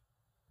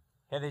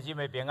兄弟姊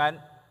妹平安，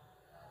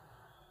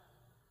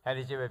兄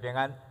弟姊妹平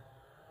安。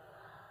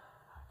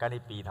甲你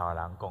鼻头的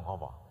人讲好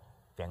无？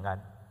平安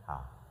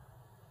啊！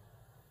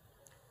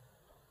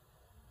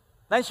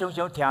咱常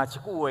常听一句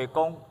话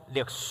讲，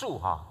历史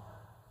哈，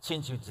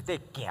亲像一块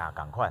镜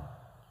共款。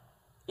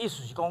意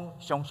思是讲，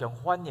常常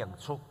反映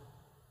出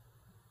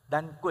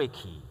咱过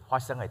去发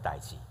生的代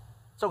志。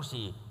总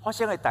是发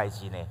生的代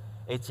志呢，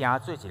会成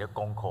做一个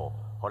功课，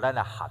互咱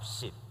来学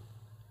习。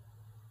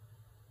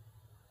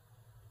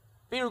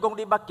比如讲，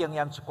你捌经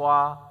验一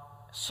寡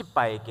失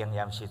败的经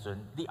验时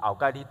阵，你后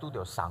摆你拄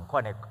着同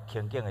款的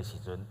情景的时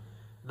阵，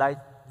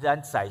咱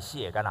在世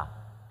会干哪？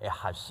会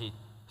学习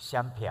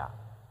闪避，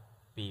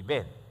避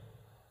免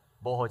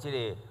无互即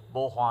个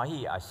无欢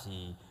喜，也是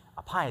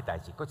歹的代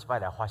志，搁一摆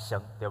来发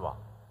生，对无？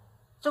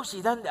总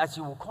是咱也是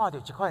有看到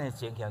一款的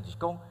情形，就是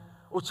讲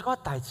有一寡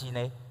代志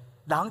呢，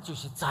人就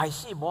是在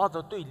世无法度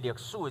对历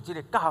史的即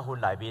个教训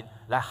内面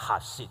来学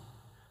习。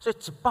所以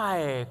一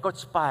摆搁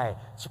一摆，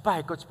一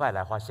摆搁一摆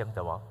来发生，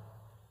对无？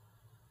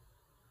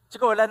即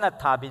个咱啊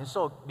读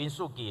民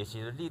数记的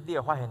时候，你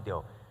会发现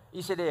到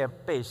以色列的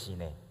百姓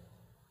呢，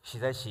实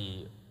在是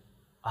你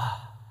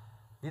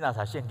若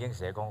读圣经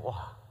时会讲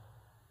哇，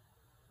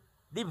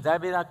你毋知要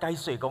哪解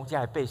释讲遮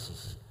个百姓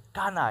是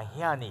敢若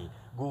遐尼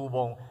愚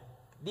妄，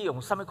你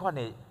用什么款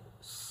的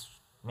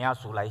名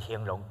词来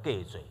形容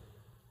过罪？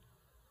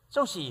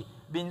总是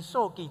民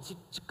数记即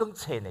卷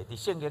册呢，伫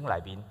圣经内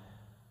面。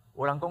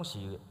有人讲是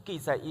记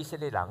载以色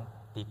列人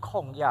伫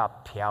旷野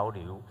漂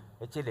流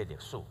的这个历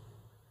史，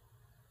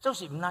总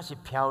是毋那是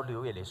漂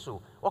流的历史。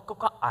我更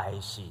较爱的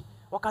是，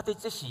我觉得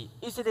这是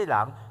以色列人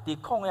伫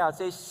旷野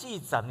这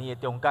40年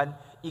的中间，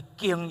伊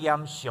经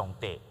验上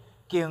帝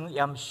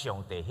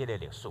迄个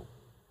历史。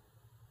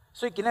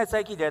所以今仔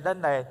早起来，咱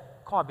来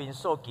看民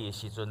数记的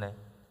时阵呢，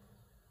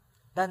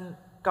咱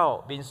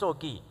到民数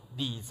记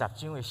20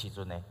章的时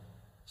阵呢，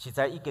实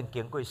在已经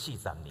经过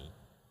40年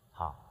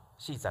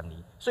，40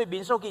年，所以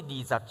民数记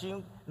20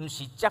章，毋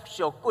是接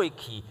续过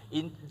去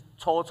因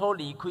初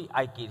离开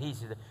埃及迄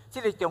时，即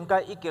个中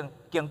间已经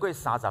经过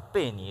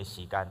38年的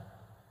时间。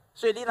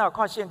所以你若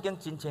看圣经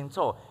真清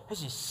楚，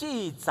迄是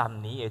40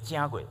年的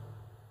正月，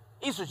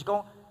意思是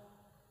讲，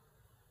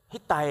迄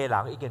代的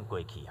人已经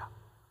过去啊。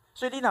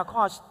所以你若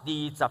看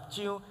20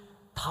章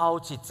头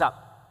一集，讲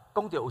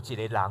到有一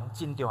个人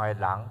真重要的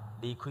人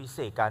离开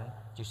世间，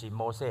就是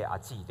摩西阿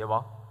姊，对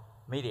无？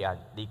米利暗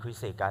离开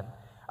世间。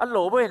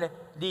落尾呢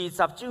，20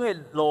章的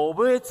落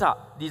尾集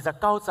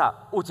29集，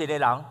有一个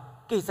人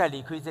继再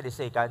离开这个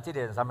世间，这个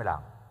人什么人？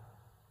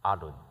阿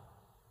伦。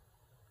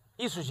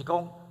意思是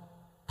讲，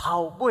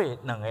头尾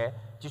两个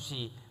就是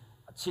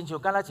亲像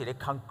敢若一个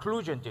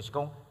conclusion， 就是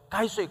讲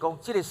解说讲，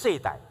这个世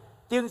代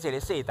顶一个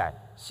世代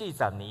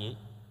40年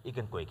已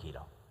经过去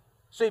了，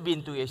所以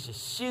面对的是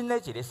新的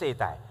一个世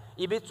代，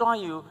伊要怎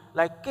样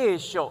来继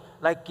续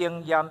来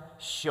经验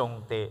上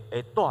帝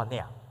的带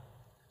领？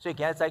所以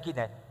今仔早起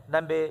呢，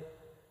咱要。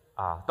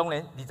当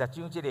然，20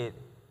章这个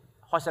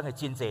发生的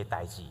真济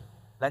代志，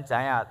咱知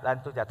影，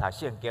咱拄则读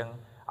圣经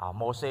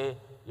摩西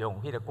用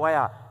迄个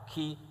拐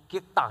去击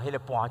打迄个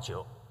磐石，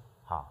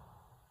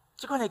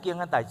即款的经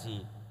验代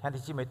志，兄弟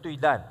姊妹对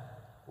咱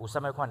有啥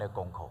物款的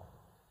功课？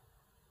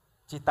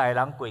一代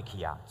人过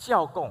去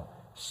照讲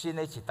新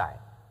的一代，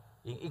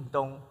因应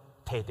当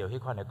摕到迄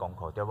款的功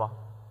课，对无？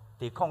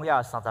伫旷野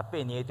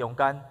38年的中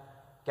间，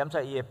检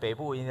测伊的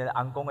爸母，因的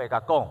翁公会甲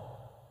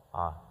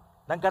讲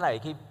咱敢若会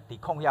去伫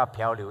旷野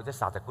漂流这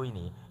30几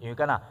年，因为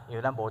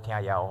咱无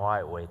听耶和华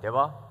的话，对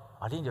无？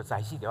恁着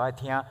在世着爱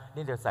听，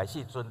恁着在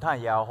世尊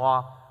叹耶和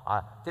华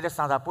这个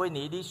38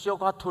年，你小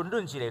可吞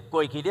忍一下，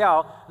过去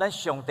了后，咱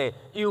上帝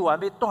又要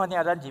带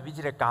领咱入去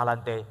这个迦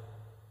南地，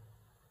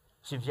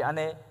是不是安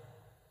尼？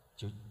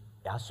就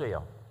也水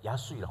哦，也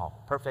水了吼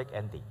 ，perfect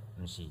ending，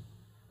 毋是？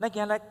咱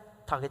今日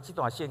读的这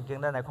段圣经，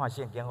咱来看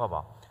圣经好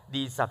无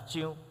？20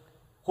章，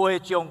会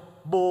中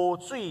无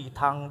水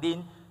通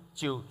啉，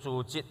就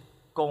组织。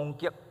攻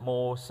击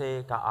摩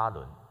西甲阿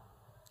伦，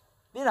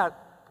你若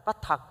捌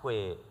读过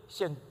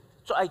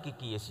出埃及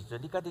记的时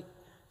阵，你觉得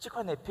即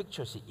款的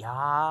picture 是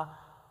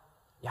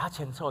也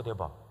清楚对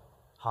无？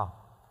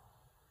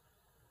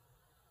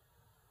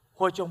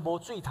会将无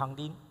水通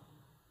啉。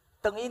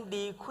当因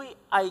离开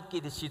埃及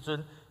的时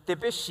阵，特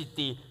别是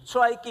伫出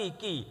埃及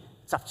记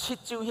17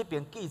章迄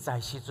边记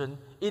载时阵，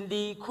因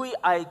离开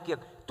埃及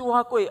拄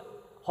过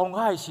红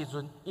海的时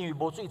阵，因为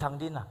无水通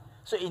啉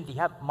所以因伫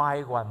遐埋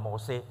怨摩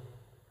西。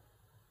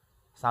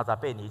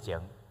38年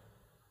前，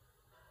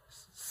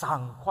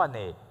同款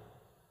的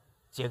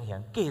情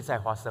形继再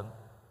发生，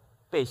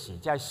百姓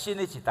在新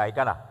的一代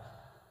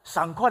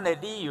同款的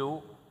理由，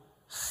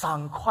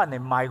同款的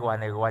埋怨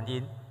的原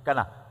因，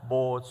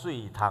无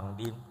水通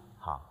啉，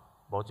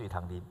无水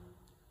通啉。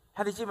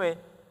兄弟姊妹，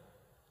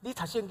你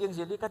读圣经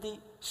时，你觉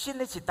得新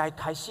的一代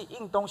开始，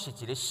应当是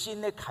一个新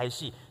的开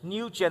始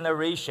 ，new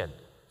generation。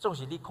总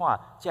是你看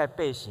这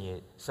百姓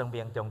的生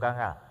命中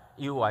间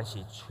犹原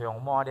是充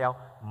满了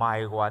埋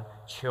怨，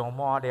充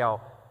满了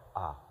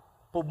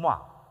不满。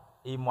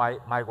伊埋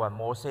怨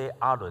摩西、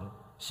阿伦，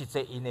实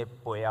际因的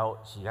背后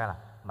是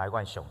埋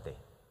怨上帝。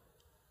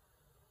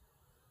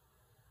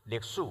历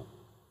史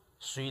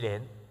虽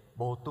然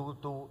无拄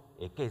拄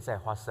会记载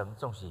发生，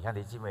总是兄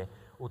弟姊妹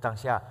有当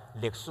时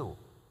历史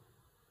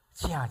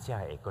正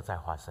会搁再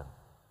发生。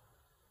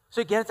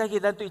所以今日早起，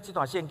咱对这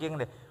段圣经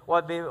呢，我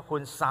要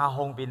分3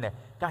方面呢，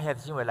甲兄弟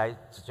姊妹来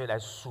直接来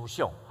思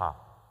想哈。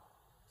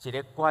一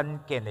个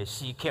关键的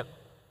时刻，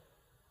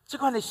这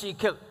款的时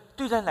刻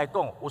对咱来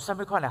讲有啥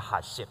物款的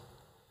学习？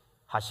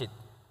学习，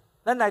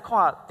咱来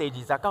看第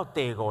20到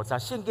第50，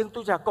圣经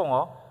拄则讲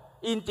哦，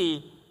因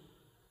伫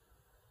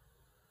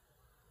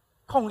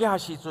旷野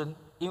时阵，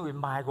因为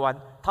埋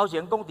怨，头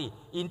前讲伫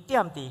因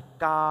踮伫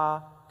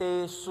加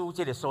底斯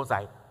这个所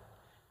在，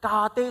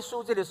加底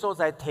斯这个所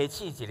在提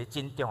起一个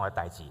真重要的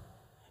代志，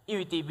因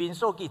为伫民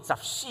数记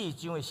14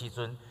章的时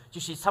阵，就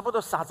是差不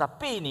多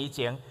38年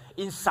前，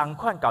因送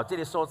款到这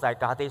个所在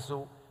加底斯，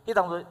迄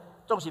当中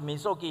总是民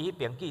数记迄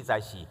边记载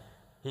是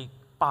迄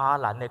巴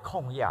兰的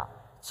旷野，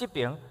这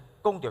边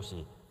讲着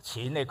是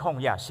秦的旷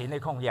野，神的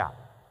旷野。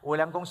有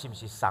人讲是毋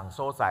是送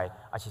所在，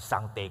还是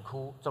送地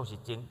区，总是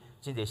真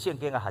侪圣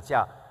经的学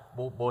者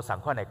无同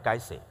款的解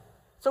释。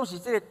总是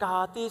这个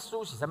加底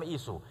斯是啥物意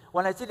思？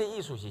原来这个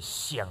意思是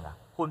圣啊，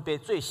分别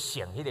做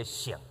圣迄个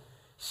圣，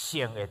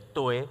圣的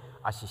地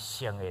还是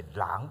圣的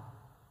人。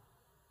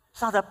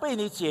38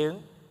年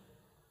前，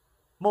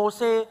摩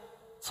西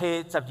找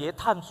12个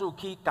探子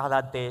去迦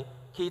南地，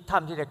去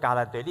探这个迦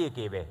南地，你会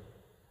记袂？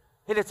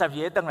迄个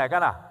12个转来干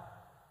啦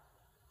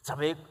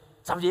？12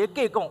个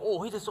计讲，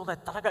哦，迄个所在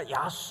达个野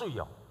水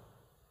哦。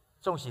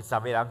总是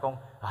10个人讲，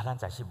啊，咱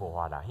暂时无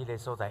法啦，迄个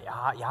所在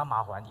也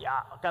麻烦，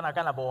干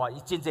那无法，伊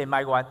真侪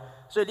埋怨，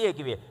所以你会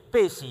记袂？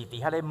百姓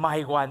伫遐咧埋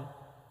怨，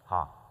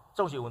哈，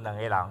总是有2个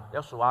人，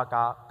约书亚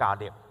甲迦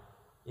勒，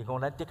伊讲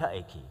咱的确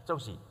会去，总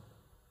是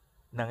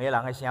2个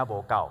人的声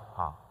无够，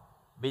哈，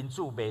民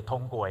主未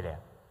通过咧，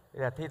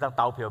迄张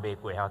投票未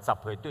过，哈，10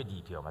票对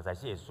2票嘛，才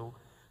是会输。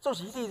总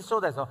是迄个所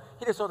在说，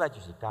迄个所在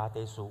就是加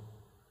底斯，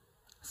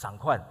送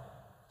款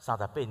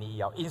38年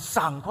以后，因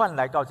送款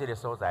来到这个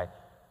所在。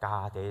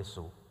加底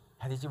斯，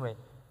兄弟姊妹，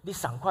你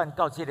送款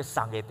到这个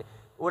送的，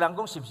有人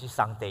讲是不是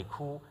送地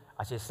区，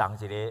还是送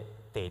一个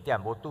地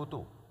点无拄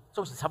拄，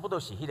总是差不多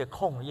是迄个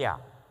旷野，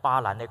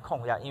巴兰的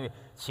旷野，因为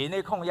前的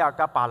旷野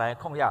甲巴兰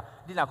的旷野，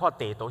你若看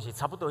地图是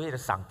差不多迄个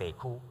送地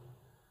区。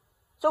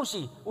总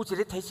是有一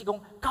个提示讲，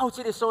到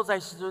这个所在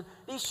时阵，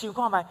你想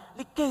看觅，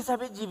你计在要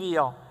入去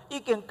哦，已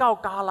经到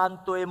迦南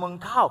地门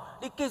口，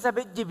你计在要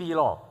入去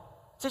咯。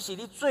这是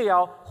你最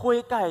后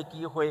悔改的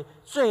机会，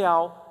最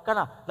后干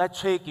呐来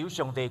追求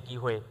上帝的机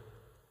会。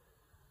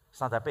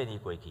38年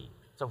过去，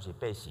总是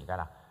百姓干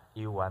呐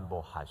犹原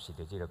无学习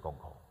到这个功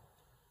课。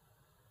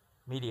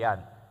米利暗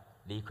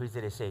离开这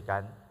个世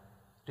间，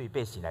对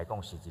百姓来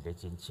讲是一个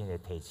真深的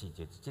提示，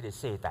就是这个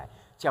世代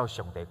照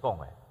上帝讲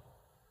的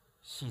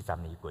，40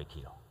年过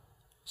去了。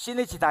新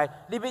的一代，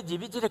你要入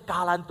去这个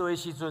迦南地的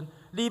时阵，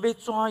你要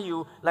怎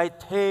样来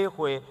体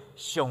会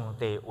上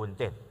帝恩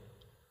典？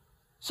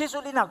其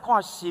实你若看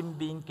《申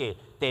命记》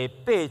第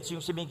8章，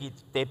《申命记》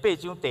第8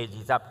章第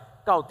20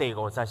到第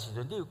50时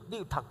阵，你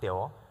有读到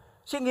哦。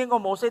圣经讲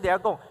摩西伫遐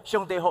讲，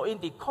上帝互因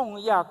伫旷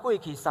野过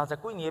去30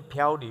几年的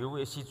漂流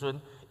的时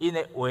阵，因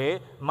的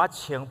鞋毋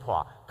捌穿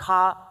破，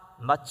骹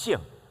毋捌整，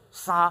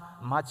衫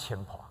毋捌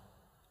穿破。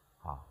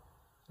哈，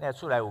你若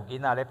厝内有囡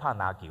仔咧拍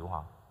篮球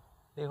哈，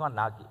你看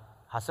篮球，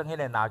学生迄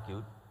个篮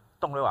球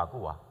冻了偌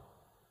久啊？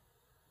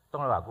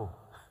冻了偌久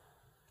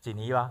？1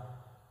年吧？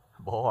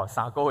无啊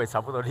，3个月差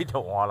不多你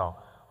就换咯，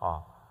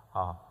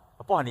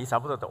半年差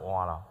不多就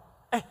换咯。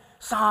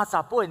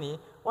38年，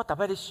我逐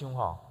摆咧想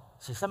吼，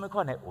是啥物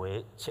款的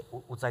鞋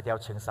有在条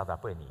穿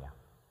38年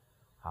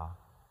啊？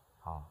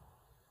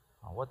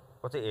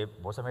我这鞋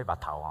无啥物目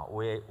头啊，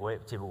鞋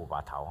真有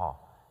目头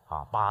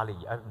吼，巴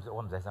黎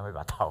我毋知啥物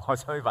目头，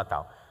啥物目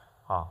头，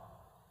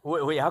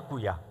鞋也较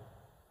贵啊。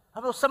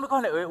无啥物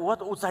款的鞋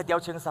有在条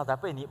穿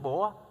38年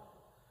无啊？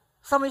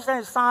啥物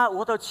衫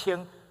有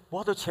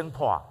都穿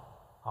破。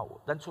好，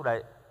咱厝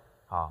内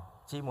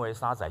姊妹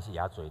衫在是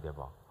也做对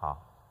无？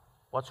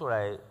我厝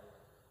内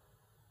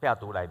壁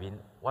橱内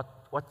面，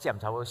我占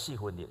差不多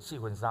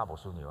4分衫无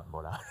输牛，无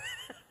啦。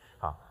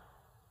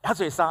遐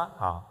侪衫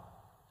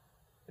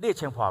你会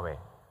穿破袂？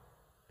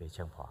袂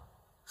穿破。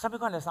啥物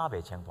款的衫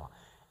袂穿破？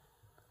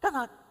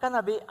敢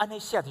若要安尼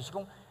写，就是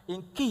讲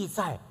因记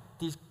载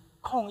伫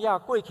旷野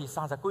过去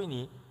30几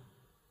年，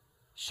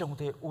上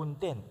帝恩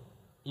典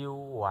犹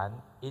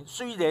原因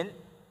虽然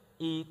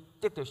伊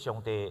得到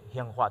上帝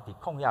刑罚伫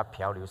旷野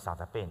漂流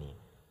38年，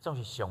总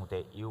是上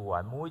帝犹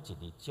原每一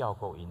日照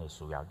顾因的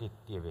需要，你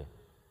对袂？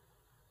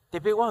特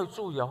别我有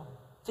注意哦，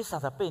这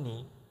38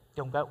年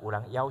中间有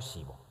人夭死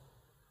无？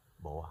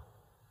无啊。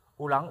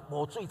有人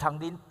无水通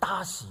啉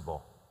打死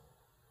无？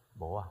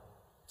无啊。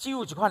只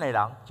有一款的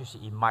人，就是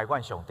因埋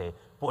怨上帝、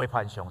背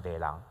叛上帝的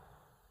人，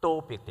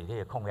倒闭伫迄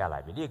个旷野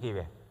内面，你记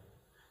袂？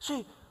所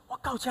以我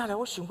到遮来，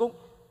我想讲。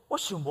我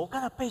想无，敢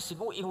若百姓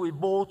讲，因为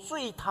无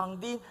水通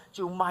啉，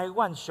就埋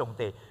怨上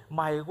帝，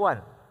埋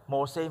怨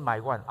摩西，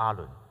埋怨亚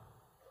伦。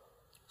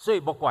所以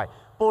莫怪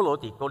保罗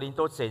伫哥林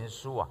多前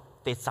书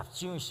第10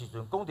章的时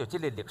阵，讲到这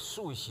个历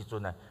史的时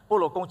阵呢，保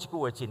罗讲一句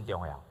话真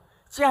重要。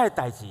这个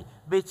代志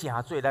要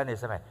真做咱的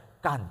什么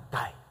干戒，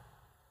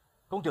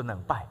讲着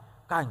2摆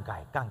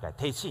干戒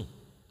提醒，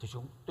就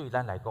是对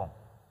咱来讲，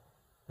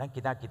咱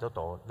今仔基督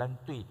徒，咱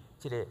对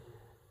这个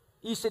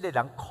以色列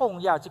人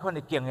抗压这款的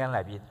经验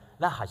内面，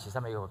咱还是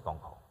什么一个功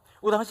课？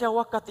有当时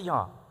我觉得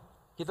吼，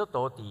基督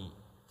徒伫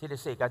这个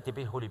世界，特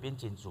别菲律宾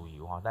真自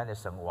由吼，咱的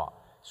生活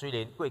虽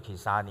然过去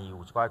3年有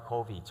一寡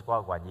COVID 一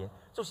寡原因，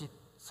就是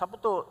差不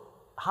多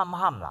喊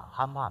啦，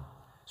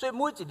所以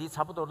每一日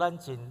差不多咱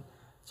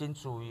真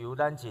自由，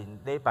咱真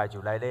礼拜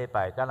就来礼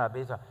拜，敢若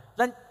要啥，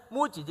咱每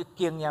一日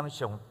经验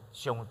上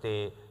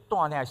帝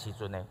带领的时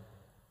阵呢，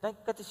咱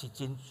觉得是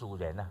真自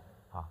然啊，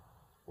哈！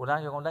有当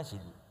时讲咱是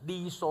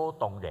理所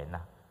当然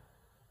啊。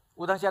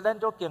有当时咱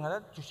都经验，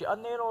咱就是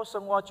安尼咯，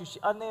生活就是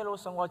安尼咯，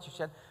生活就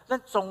是安。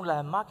咱从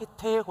来毋去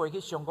体会去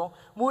想讲，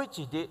每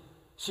一日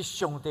是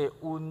上帝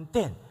恩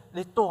典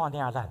咧带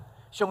领咱，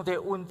上帝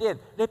恩典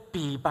咧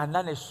陪伴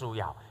咱的需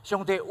要，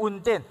上帝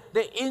恩典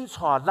咧引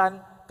带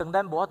咱。当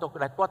咱无法度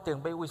来决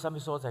定要为什么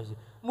所在时，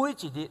每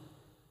一日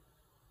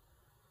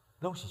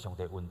拢是上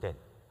帝恩典，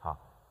哈！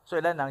所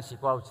以咱人是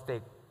有一块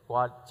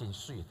歌真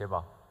水，对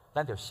无？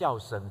咱着孝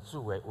顺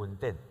主的恩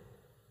典，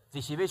就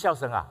是要孝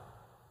顺啊！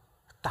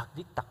逐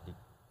日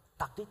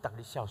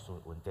孝顺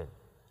恩典，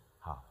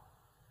哈！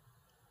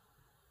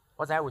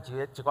我知影有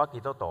一寡基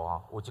督徒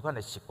吼，有一款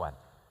的习惯，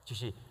就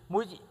是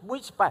每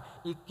一摆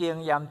伊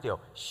经验着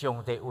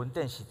上帝恩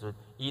典时阵，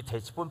伊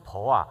摕一本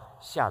簿啊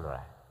写落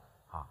来。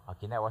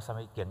今仔我啥物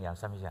经验，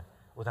啥物啥？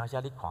有当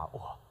时你看，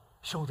哇，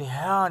上帝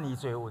遐尼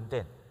侪恩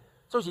典，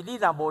就是你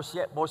若无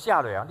写落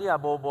啊，你若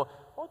无，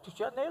就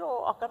是安尼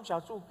咯。感谢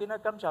主，今仔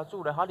感谢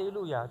主咧，哈利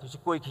路亚，就是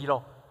过去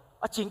咯。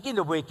真紧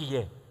就袂记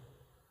诶。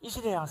以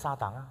色列人3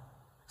重啊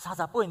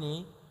，38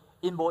年，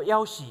因无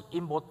枵死，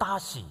因无打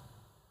死，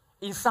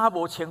因衫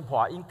无穿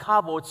破，因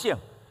骹无肿，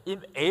因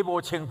鞋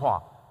无穿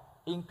破，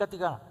因觉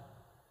得啊，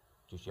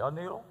就是安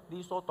尼咯，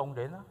理所当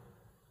然啊。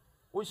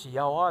阮是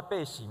耶和华的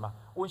百姓嘛，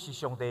阮是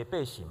上帝的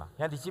百姓嘛。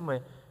兄弟姊妹，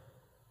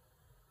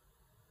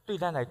对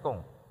咱来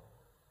讲，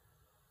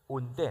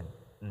恩典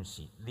毋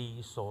是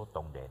理所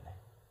当然的。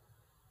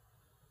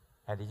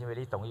兄弟姊妹，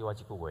你同意我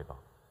这句话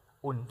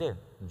无？恩典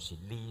毋是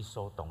理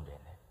所当然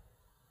的。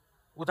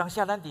有当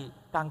时咱伫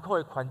艰苦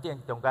的环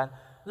境中间，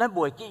咱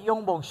袂去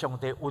仰望上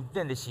帝恩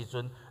典的时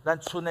阵，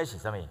咱剩的是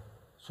啥物？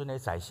剩的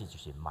在世就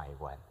是埋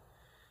怨。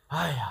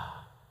哎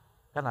呀，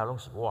敢若拢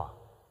是我。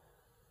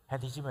兄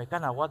弟姊妹，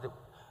敢若我着。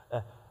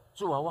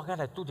主啊，我敢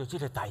若拄着即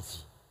个代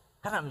志，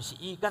敢若毋是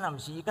伊，敢若毋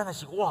是伊，敢若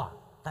是我，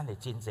咱会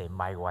真侪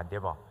埋怨对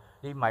无？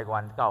你埋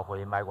怨教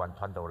会，埋怨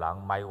传道人，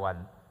埋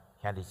怨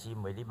兄弟姊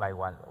妹，你埋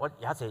怨我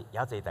遐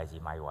侪代志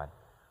埋怨。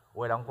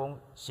有人讲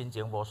心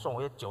情无爽，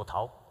迄石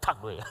头踢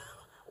落，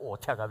哇，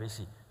踢到要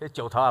死，迄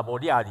石头也无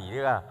掠你，你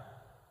啊，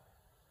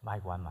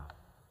埋怨嘛。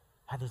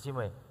兄弟姊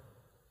妹，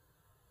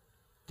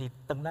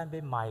当咱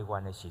要埋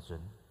怨的时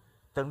阵，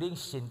当恁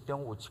心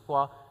中有一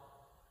寡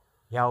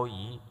犹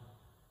豫。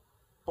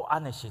不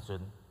安的时阵，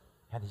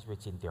兄弟姊妹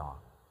真重要，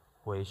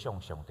回想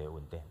上帝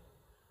恩典，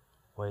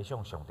回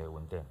想上帝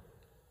恩典，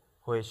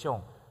回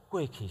想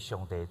过去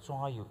上帝怎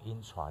样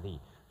引带你，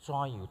怎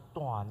样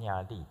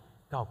带领你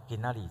到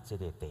今仔日这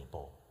个地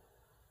步。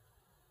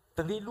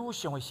当你愈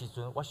想的时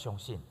阵，我相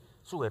信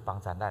主会帮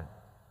助咱，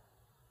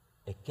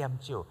会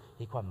减少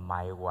迄款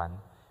埋怨，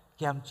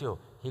减少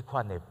迄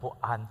款的不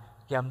安，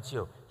减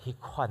少迄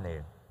款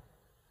的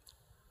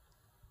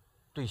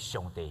对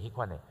上帝迄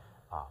款的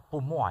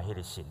不满迄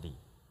个心理。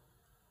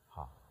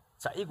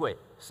11月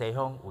西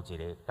方有一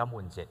个感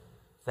恩节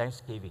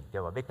 ，Thanksgiving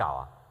对吧？要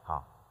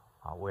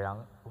到有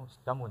人讲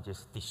感恩节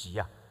是第时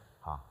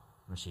啊，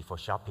毋是 for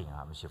shopping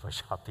啊，毋是 for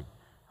shopping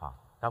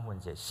感恩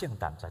节圣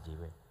诞12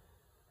月，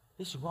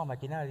你想看觅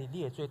今仔日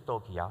你会做倒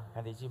去啊？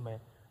兄弟姊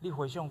妹，你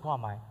回想看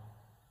觅，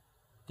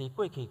伫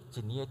过去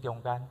一年的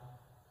中间，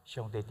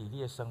上帝伫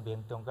你的生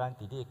命中间，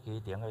伫你的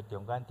家庭的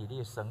中间，伫你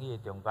的生意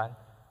的中间，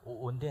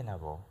有恩典啊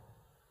无？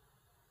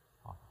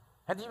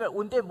兄弟姊妹，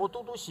恩典无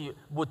拄是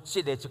物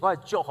质的一寡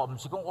祝福，毋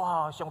是讲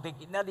哇，上帝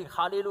今仔日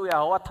哈利路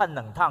亚，我趁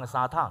2桶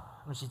3桶，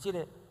毋是即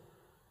个，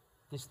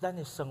就是咱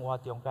的生活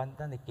中间，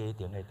咱的家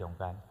庭的中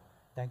间，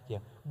咱讲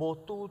无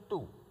拄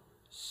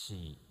是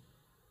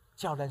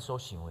照咱所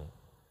想的，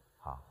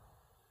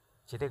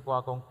一个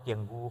歌讲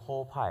境遇好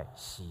歹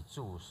是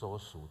主所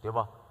赐，对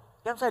无？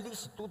点解你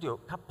是拄着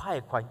较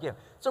歹的环境，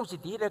总是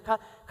伫迄个较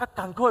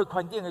艰苦的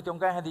环境的中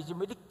间，兄弟姊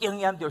妹，你经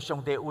验着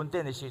上帝恩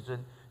典的时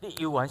阵，你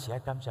犹原是爱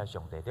感谢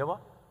上帝，对无？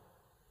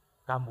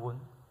感恩，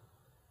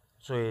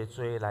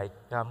多来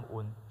感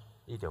恩，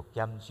伊就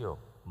减少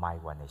埋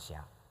怨的声。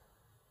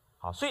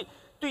所以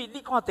对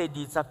你看第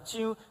20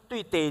章，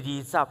对第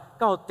20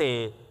到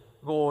第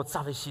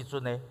50的时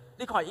阵呢，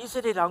你看以色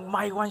列人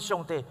埋怨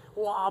上帝，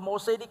哇！摩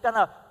西你敢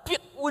若逼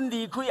阮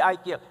离开埃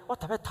及？我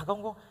特别读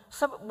讲，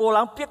啥无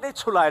人逼你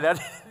出来了？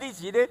你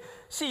是咧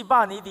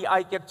400年伫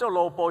埃及做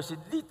奴仆是？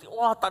你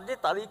哇！逐日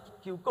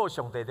求告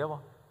上帝对无？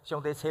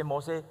上帝找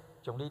摩西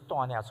将你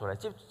带领出来。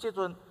即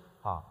阵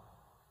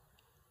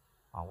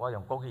我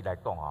用国语来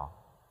讲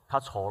较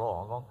粗鲁，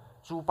我讲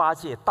猪八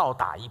戒倒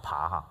打一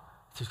耙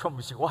是讲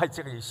不是我的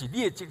责任，是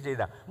你的责任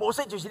啦。摩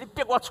西就是你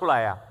逼我出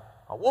来啊，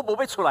我无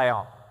要出来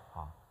哦。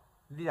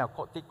你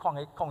若你看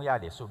迄旷野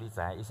历史，你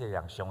知影以色列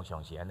人常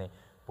常是安尼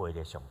背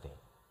离上帝。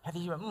兄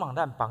弟姊妹，毋通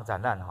咱帮助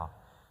咱吼，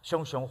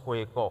常常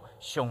回顾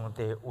上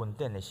帝恩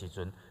典的时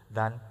阵，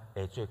咱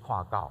会做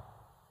看到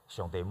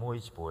上帝每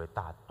一步的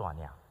带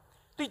领。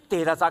对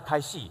第六章开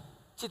始，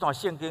这段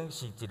圣经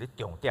是一个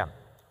重点。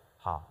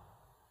好，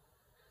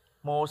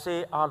摩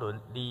西亚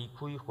伦离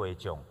开会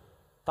场，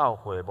到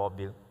会幕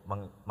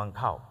门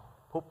口，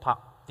扑拍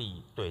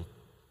伫地，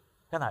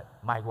敢若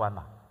埋怨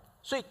嘛。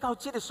所以到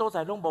这个所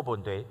在拢无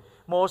问题。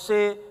摩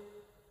西、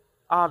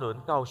亚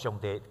伦到上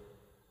帝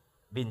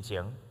面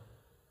前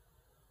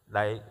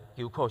来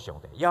求靠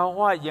上帝，耶和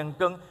华阳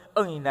光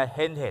按因来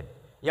显现。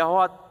耶和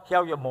华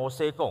晓谕摩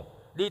西讲：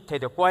你摕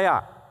着拐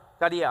仔，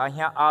甲你阿兄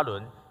亚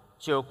伦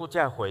招骨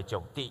这会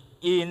众，伫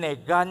因的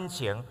眼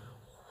前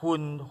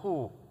吩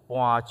咐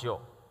搬石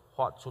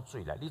发出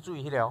水来。你注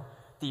意迄个哦，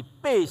伫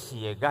百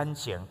姓的眼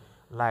前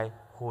来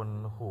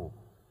吩咐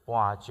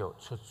搬石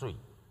出水。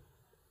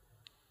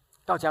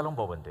到遮拢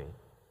无问题。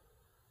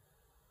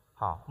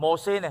好，摩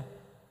西呢？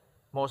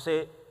摩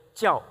西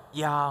照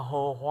耶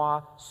和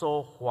华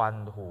所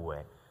吩咐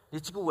的，你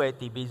即句话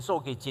伫民数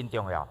记真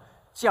重要。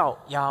照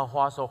耶和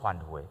华所吩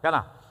咐的，敢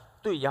若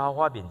对耶和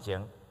华面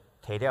前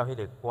摕了迄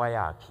个拐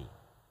仔去。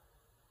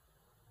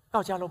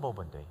到遮拢无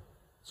问题，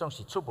总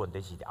是出问题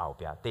是伫后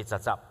壁。第10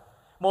节，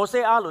摩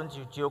西亚伦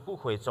就招聚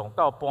会众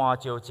到搬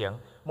石前。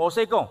摩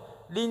西讲：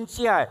恁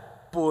遮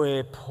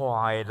背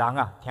叛的人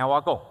啊，听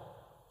我讲。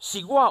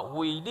是我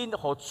为恁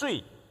予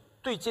水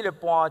对这个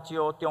搬石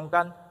中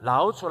间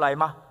流出来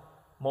吗？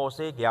摩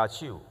西举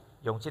手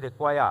用这个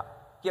拐仔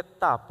击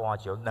打搬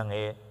石，两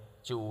下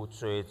就有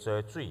济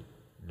水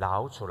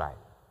流出来，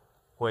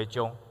会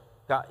众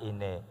甲因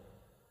的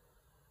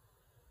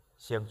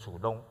牲畜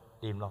拢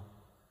啉咯。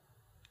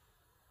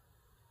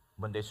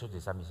问题出伫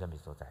啥物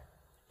所在？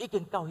已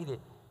经到迄个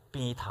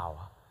边头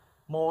啊！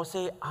摩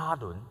西亚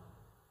伦，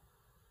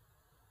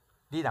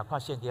你若看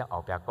圣经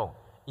后壁讲。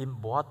因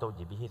无法度入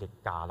去迄个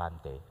迦南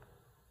地，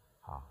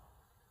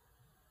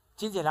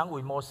真侪人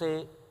为摩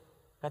西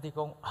甲你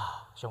讲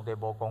啊，上帝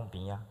无公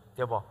平啊，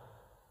对不？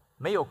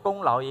没有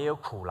功劳也有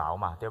苦劳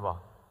嘛，对不？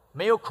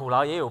没有苦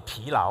劳也有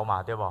疲劳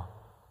嘛，对不？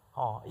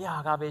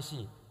压甲要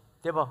死，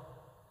对不？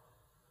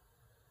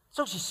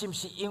总是不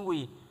是因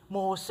为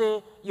摩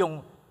西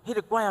用迄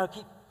个拐仔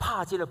去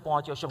拍即个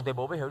搬石，上帝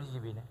无要互你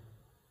入面呢？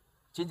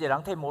真侪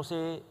人替摩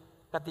西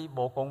甲你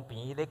无公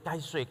平，咧解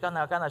说，敢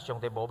若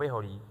上帝无要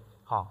互你，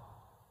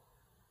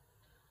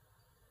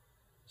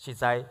实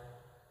在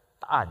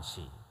答案是，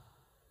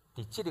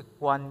伫即个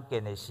关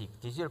键的时，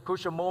伫即个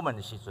crucial moment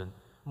的时阵，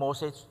摩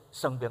西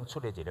生命出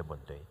了一个问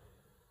题，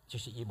就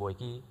是伊袂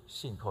去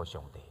信靠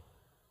上帝，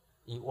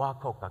伊挖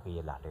靠家己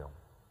的力量。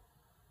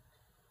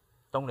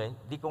当然，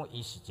你讲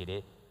伊是一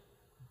个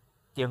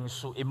情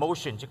绪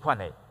emotion 即款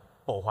的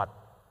爆发，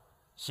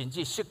甚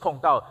至失控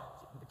到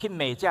去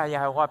骂这耶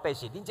和华百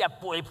姓，恁这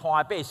背叛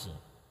的百姓，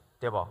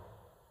对无？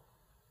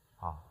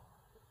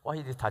我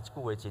迄日读一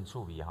句话真趣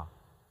味哈。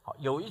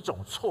有一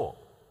种错，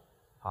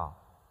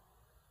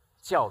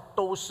叫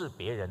都是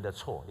别人的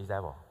错，你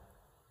知无？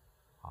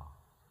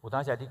有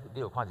当时你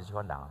有看着即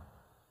款人啊？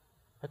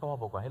迄跟我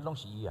无关，迄拢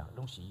是伊啊，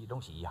拢是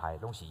伊害，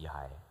拢是伊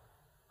害的。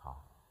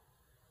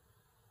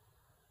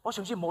我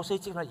相信摩西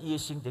这款伊的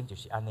心情就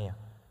是安尼啊！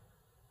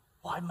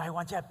我埋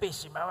怨这百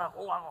姓，埋怨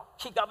我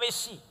气到要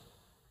死，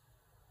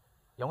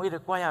用迄个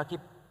拐仔去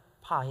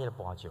拍迄个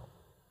搬石。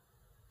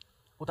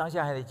有当时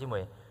迄个姊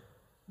妹，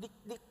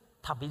你。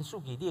读民数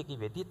记，你会记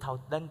袂？你头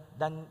咱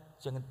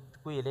前几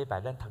个礼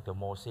拜咱读到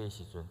摩西的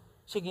时阵，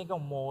圣经讲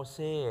摩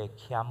西的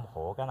谦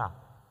和，敢若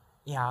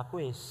赢过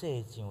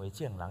世上的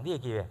众人，你会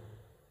记袂？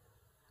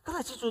敢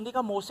若即阵你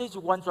甲摩西就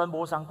完全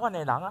无相款的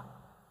人啊！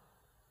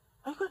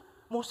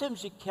摩西毋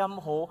是谦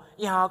和，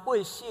赢过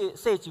世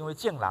上的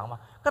众人嘛？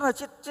敢若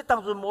即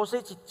当阵摩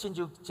西亲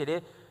像一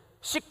个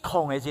失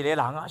控的一个人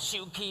啊，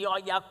受气啊，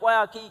举拐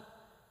啊去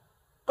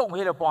讲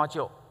迄个搬石，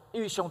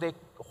因为上帝。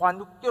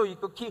叫伊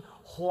去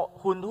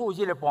吩咐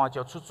迄个搬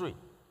石出水，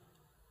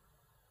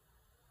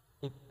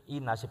伊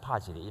若是拍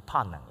一个，伊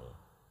拍两个，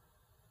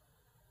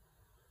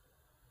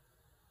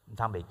毋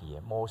通袂记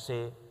诶。摩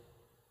西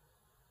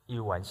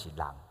犹原是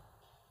人，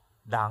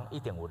人一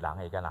定有人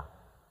的敢若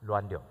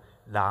软弱，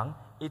人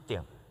一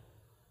定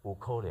有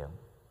可能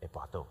会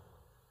跋倒，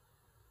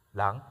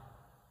人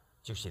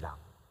就是人。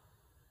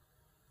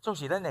总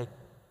是咱的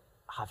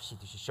合适，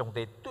就是上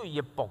帝对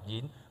伊仆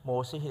人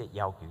摩西迄个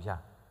要求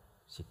啥？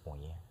是平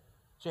的，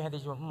所以兄弟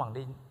姊妹，毋望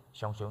恁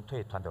常常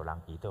替传道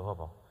人祈祷，好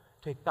无？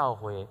替教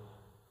会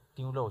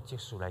长老执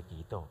事来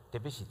祈祷，特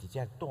别是伫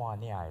遮带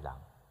领的人。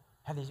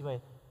兄弟姊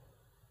妹，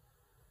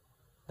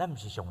咱毋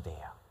是上帝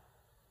啊，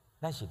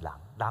咱是人，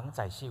人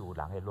在世有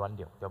人的软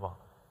弱，对无？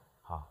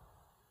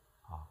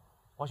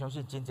我相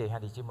信真侪兄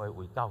弟姊妹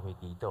为教会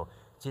祈祷，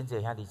真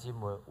侪兄弟姊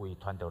妹为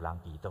传道人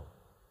祈祷。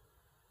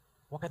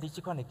我觉得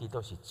即款的祈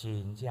祷是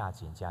真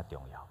正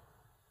重要，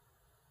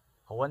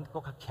互阮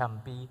搁较谦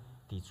卑。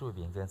伫主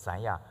面前知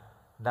影，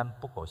咱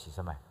不过是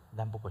什么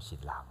咱不过是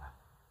人啊。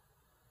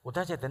有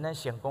当时等咱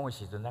成功的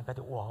时阵，咱觉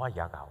得哇，我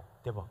野狗，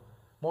对不？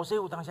摩西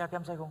有当时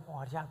检测讲，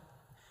哇，遮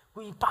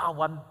几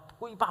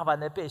百万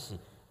的百姓，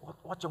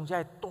我从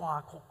遮带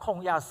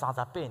旷野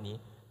38年，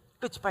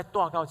搁一摆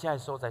带到遮个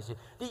所在是，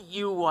你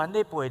游玩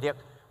的培力，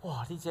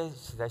哇，你这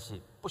实在是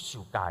不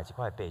受教的一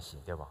块百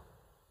姓，对不？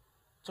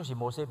就是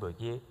摩西袂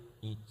记，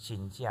伊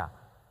真正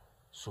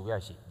需要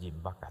是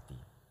认捌家己。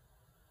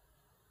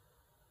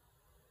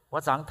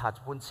我昨读一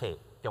本册，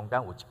中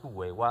间有一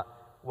句话，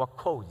我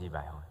扣入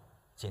来吼，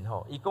真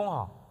好。伊讲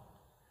吼，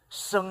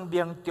生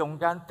命中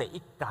间第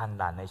一艰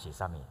难的是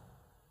啥物？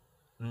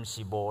毋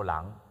是无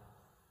人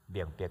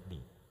明白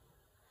你，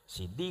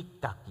是你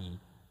家己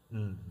毋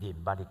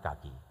认捌你家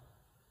己。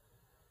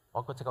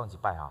我搁再讲一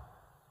摆吼，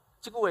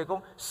即句话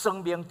讲，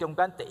生命中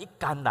间第一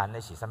艰难的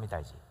是啥物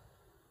代志？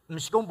毋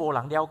是讲无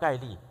人了解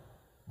你，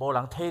无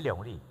人体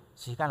谅你，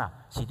是干呐？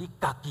是你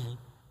家己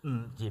毋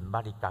认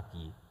捌你家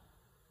己，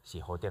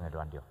是何等的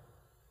软弱。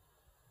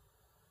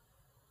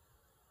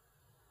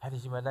迄是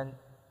啥物？咱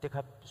的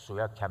确需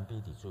要谦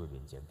卑伫主的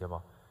面前，对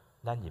无？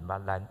咱认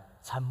捌咱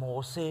参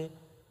摩西也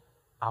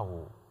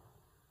有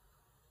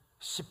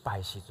失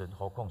败时阵，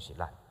何况是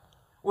咱？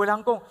有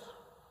人讲，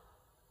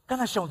敢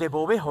若上帝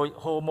无要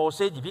互摩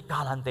西入去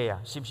迦南地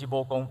啊？是毋是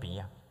无公平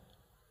啊？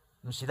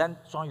毋是咱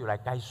怎样来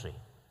解说？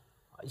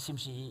是毋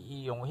是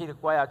伊用迄个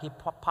拐啊去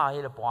拍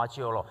迄个絆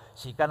石咯？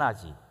是敢若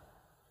是？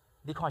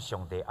你看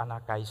上帝安怎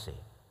解释？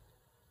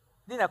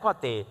你若看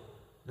第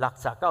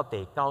60到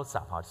第90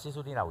吼，其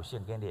实你若有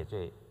圣经，你会做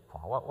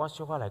看。我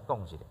小可来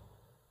讲一下。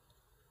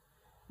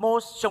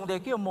上帝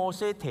叫摩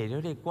西摕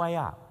咗迄个拐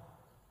啊，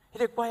迄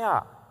个拐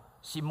啊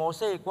是摩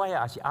西的拐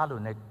啊，还是亚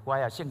伦的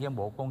拐啊？圣经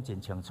无讲真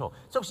清楚，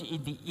总是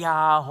因伫耶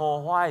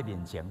和华的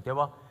面前，对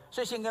无？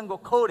所以圣经讲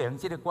可能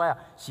即个拐啊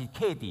是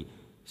刻伫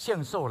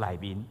圣所内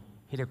面。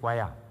迄个拐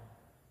啊，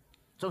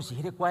总是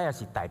迄个拐啊，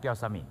是代表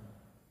啥物？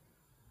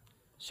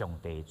上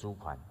帝主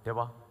权，对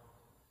无？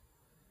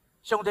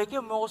上帝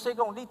叫摩西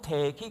讲，你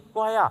摕起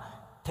拐啊，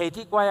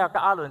甲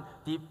亚伦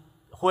伫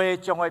会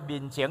众的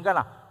面前，干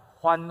啦，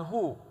吩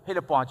咐迄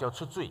个絆石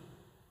出水。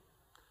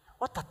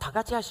我读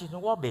到遮时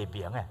阵，我袂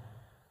明诶。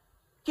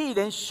既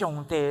然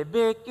上帝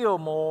要叫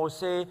摩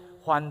西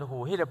吩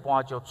咐迄个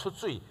絆石出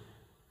水，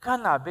敢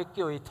若要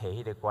叫伊摕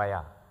迄个拐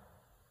啊？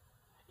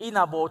伊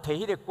若无摕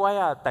迄个拐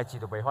啊，代志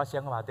就袂发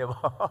生嘛，对无？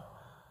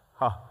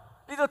哈，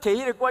你都摕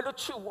迄个拐，你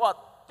手握，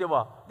对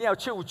无？你若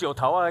手有石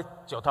头啊，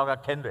石头甲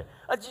牵落，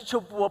啊，你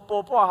手无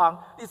半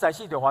项，你在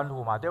死就吩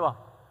咐嘛，对无？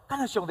敢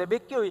若上帝要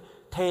叫伊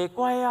摕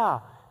拐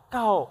啊，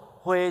到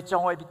会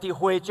众的伫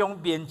会众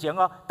面前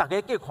啊，大家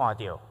皆看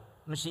到，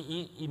毋是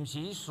伊毋是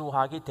伊私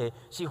下去摕，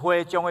是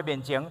会众的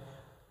面前，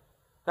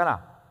敢若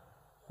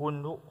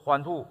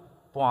吩咐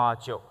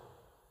絆石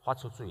发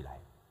出水来。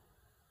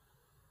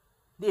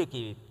你会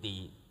记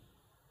伫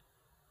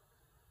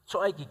出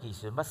埃及记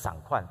时，要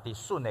送款伫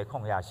笋的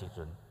旷野时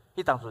阵，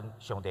迄当阵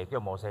上帝叫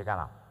摩西干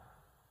啦？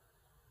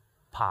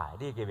拍，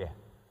你会记袂？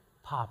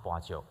拍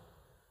絆石，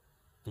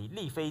伫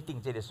利非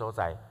定这个所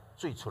在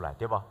水出来，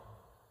对无？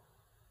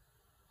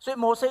所以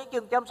摩西已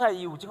经检测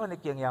伊有即款的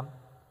经验，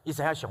伊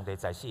知影上帝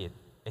在世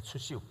会出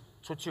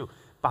手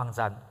帮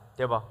咱，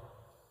对无？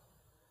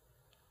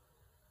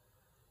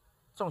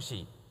总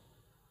是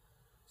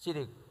即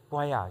个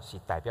拐啊，是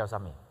代表啥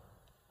物？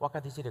我觉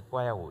得即个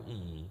拐啊有意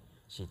义，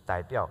是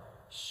代表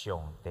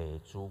上帝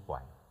主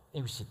权，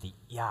因为是伫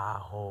耶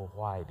和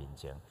华的面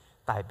前，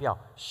代表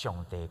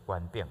上帝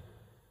权柄。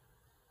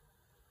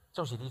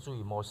总是你注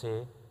意摩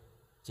西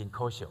真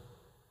可惜，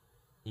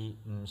伊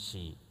毋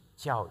是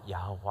照耶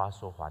和华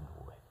所吩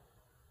咐的。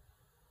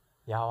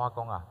耶和华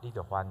讲啊，你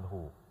着吩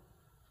咐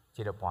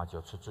即个絆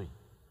石出水。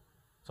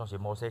总是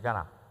摩西干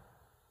啦？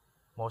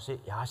摩西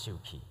也受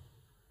气。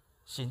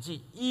甚至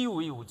以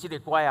为有即个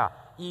拐啊，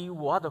伊有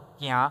法度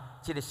行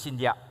即个新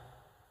约。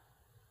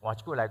换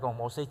一句来讲，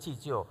摩西至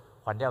少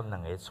犯了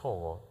2个错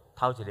误。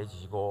头一个就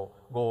是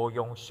误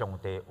用上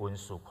帝恩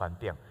赐权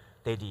柄；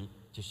第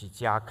二就是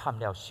遮砍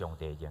了上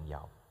帝荣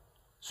耀。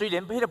虽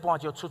然迄个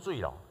絆石出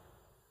水咯，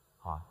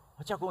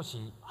我照讲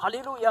是哈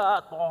利路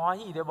亚大欢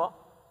喜对无？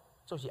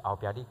就是后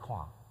壁你看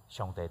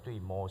上帝对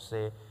摩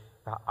西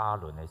甲亚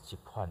伦的即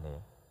款的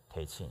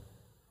提醒。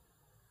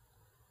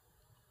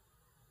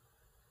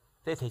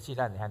这提醒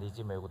咱兄弟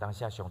姊妹，有当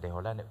时上帝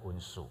互咱的恩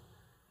赐，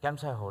检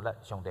测互咱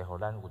上帝互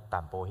咱有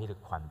淡薄迄个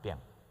权柄，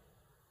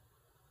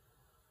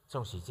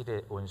总是即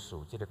个恩赐、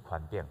即个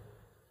权柄，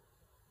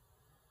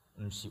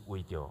毋是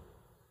为着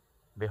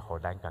要互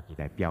咱家己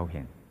来表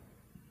现，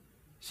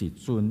是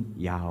尊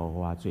耶和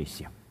华最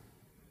上，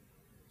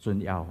尊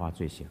耶和华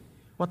最上。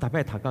我逐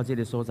摆读到即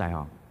个所在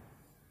吼，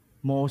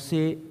摩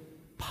西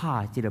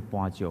拍即个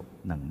絆石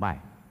2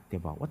摆，对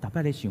无？我逐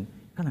摆咧想，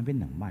敢若要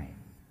2摆？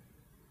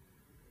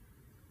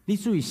你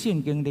注意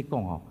圣经咧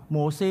讲吼，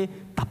摩西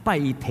逐摆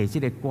伊摕即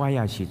个拐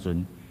仔时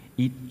阵，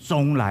伊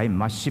从来毋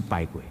捌失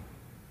败过。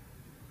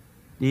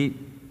你举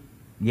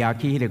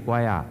起迄个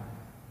拐仔，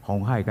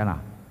红海敢若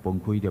分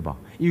开对无？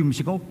伊毋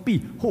是讲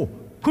比好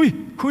开，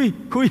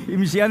伊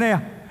毋是安尼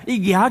啊！伊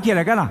举起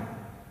来敢若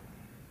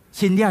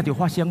新约就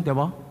发生对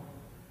无？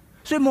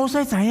所以摩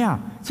西知影，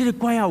这个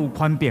拐仔有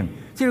权柄，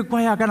这个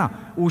拐仔敢若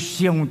有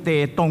上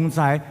帝同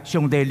在，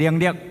上帝能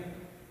力。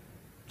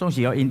总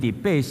是要因伫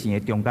百姓的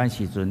中间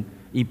时阵，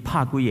伊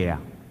拍几个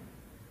啊？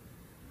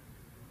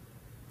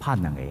拍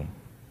2个。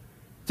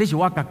这是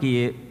我家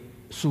己的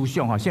思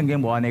想吼，圣经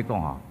无安尼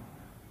讲吼。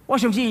我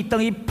相信伊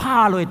当伊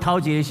拍落头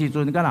一个时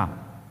阵，敢若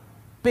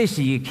百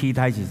姓的期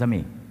待是啥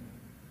物？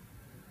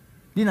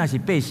你若是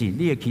百姓，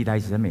你的期待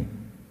是啥物？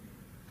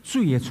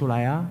水会出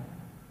来啊！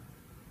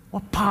我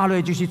拍落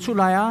就是出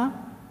来啊！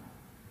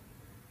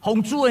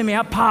奉主的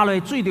名拍落，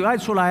水就爱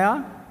出来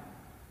啊！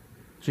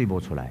水无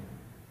出来。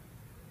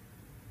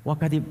我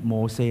甲你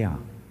摩西啊，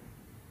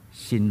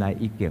心内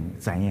已经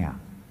知影，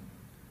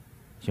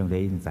上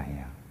帝已经知影。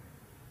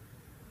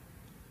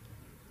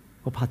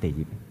我拍第2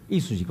遍，意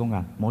思是讲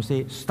啊，摩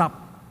西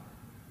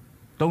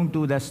stop，don't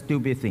do that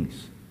stupid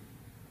things。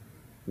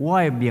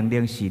我的命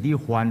令是你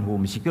吩咐，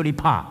毋是叫你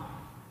拍。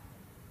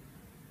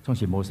总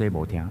是摩西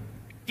无听，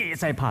加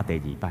再拍第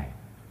2摆，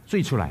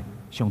水出来，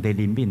上帝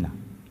怜悯啦，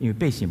因为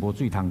百姓无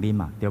水通啉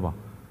嘛，对无？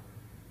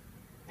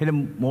迄个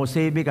摩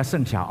西要甲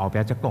算下后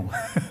壁才讲，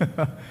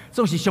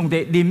总是上帝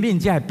怜悯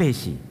才会百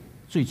姓，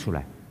水出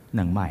来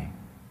2摆。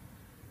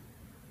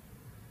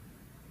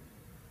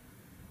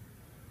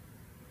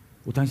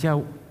有当时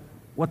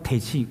我提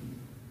醒，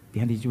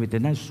听你就会等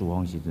咱事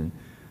奉时阵，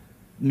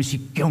毋是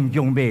强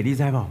强买，你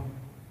知无？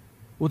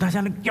有当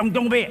时你强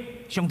强买，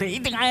上帝一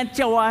定爱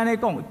照我安尼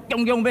讲，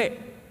强强买，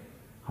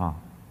哈，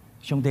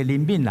上帝怜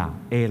悯啦，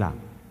会啦，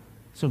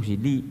总是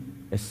你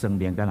的生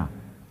命敢若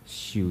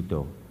受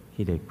到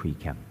迄个亏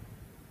欠，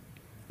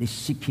你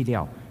失去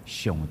了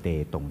上帝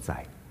的同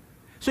在，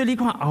所以你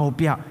看后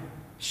壁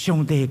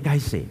上帝的解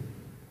释，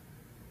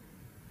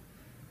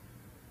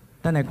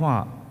咱来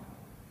看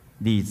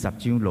20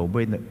章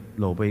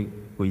落尾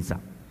几节，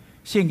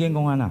圣经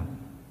讲安那，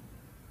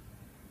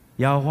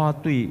耶和华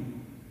对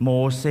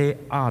摩西、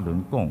亚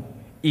伦讲：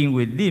因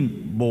为恁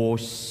无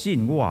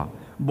信我，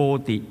无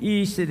伫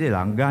以色列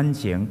人眼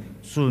前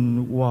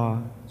尊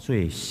我做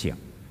圣，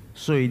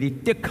所以你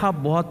的确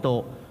无法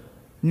度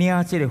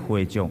领这个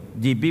会众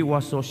入去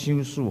我所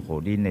赏赐予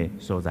恁的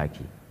所在去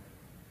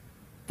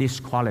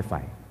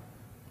 ，disqualify。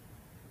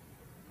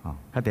啊，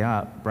较等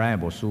下 Brian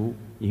牧师，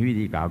因为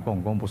伊甲我讲，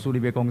牧师你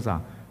要讲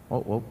啥？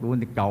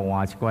阮交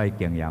换一寡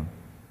经验，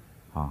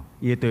啊，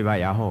伊的对白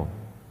也好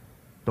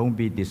 ，Don't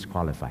be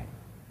disqualified。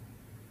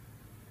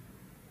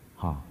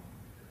哈，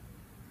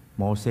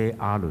摩西、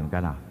亚伦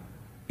干呐，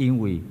因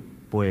为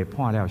背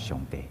叛了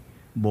上帝，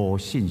无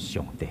信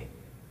上帝，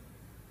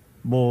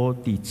无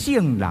伫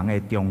正人的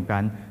中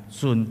间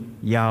尊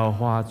耶和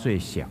华做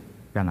上，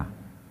干呐，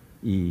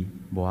伊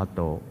无法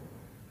度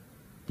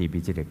入去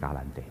这个迦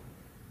南地。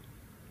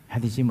兄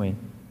弟姊妹，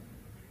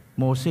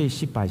摩西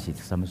失败是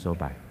什么所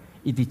败？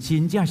伊伫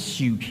真正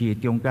受气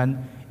的中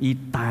间，伊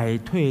代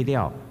替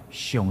了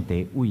上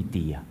帝位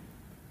置啊！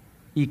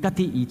伊家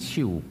己伊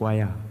手有拐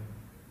啊！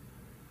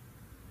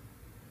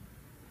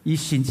伊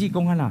甚至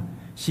讲啊，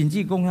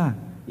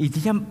伊直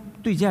接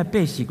对这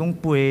百姓讲：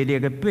背列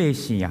的百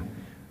姓啊，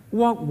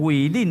我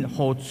为恁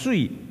河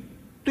水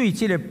对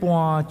这个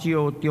斑石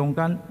中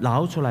间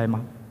流出来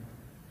吗？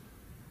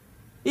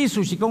意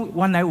思是讲，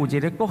原来有一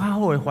个更较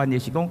好的翻译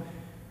是讲，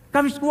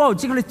敢我有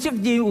这个责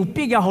任，有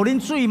必要互恁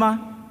水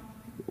吗？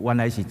原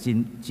来是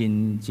真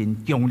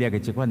强烈的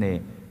一款的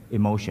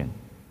emotion。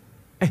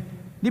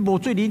你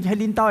无水啉，迄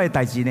恁兜的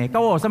代志呢，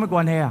跟我有啥物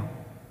关系啊？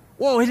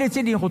我有迄个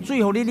责任，互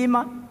水互你啉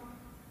吗？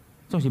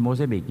总是摩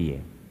西袂记的。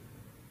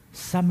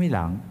什么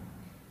人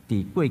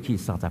伫过去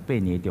38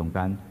年中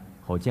间，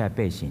互这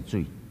百姓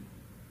水？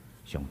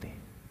上帝。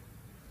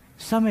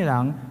什么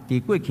人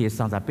伫过去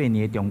38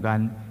年中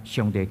间，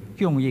上帝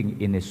供应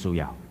因的需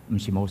要？毋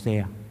是摩西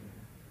啊！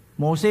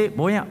摩西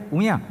无影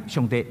有影，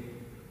上帝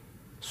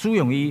使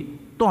用伊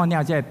带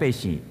领这百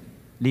姓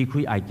离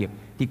开埃及。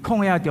伫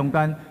旷野中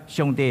间，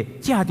上帝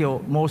借着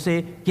摩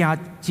西行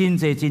真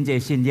济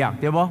神迹，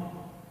对无？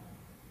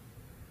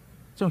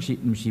总是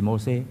毋是摩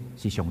西，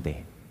是上帝。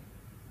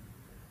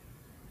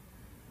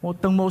我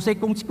当摩西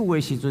讲一句话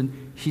的时阵，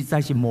实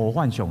在是模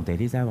范上帝，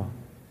你知无？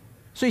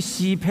所以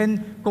诗篇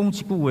讲一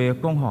句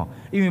话讲吼，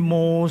因为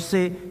摩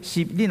西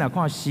你若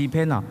看诗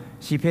篇啊，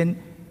诗篇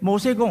摩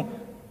西讲，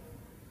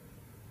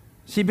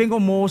诗篇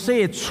讲摩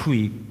西的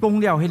嘴讲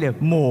了迄个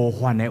模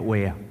范的话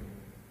啊，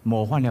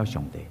模范了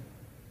上帝。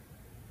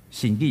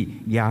甚至举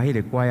迄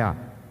个拐啊，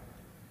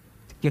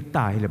击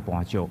打迄个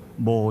斑石，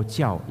无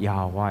照耶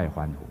和华的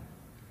吩咐。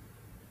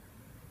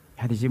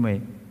兄弟姊妹，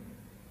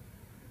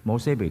摩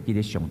西袂记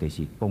得上帝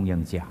是供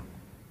应者，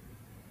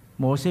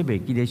摩西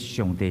袂记得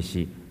上帝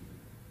是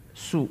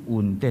赐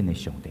恩典的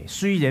上帝。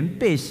虽然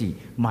百姓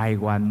埋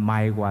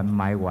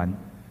怨，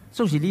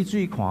总是你注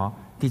意看，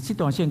伫这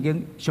段圣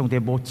经，上帝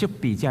无责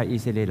备这以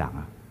色列人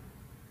啊，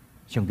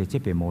上帝责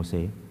备摩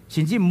西。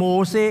甚至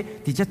摩西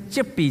直接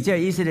责备这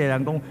以色列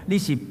人讲：“你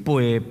是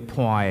背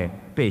叛的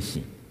百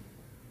姓。”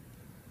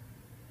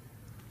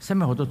什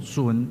么叫做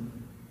尊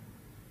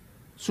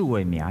主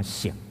的名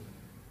圣？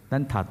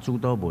咱读主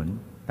祷文，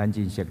咱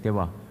真识对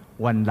无？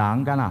原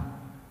人敢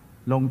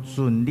若拢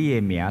尊你的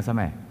名什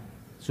么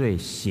做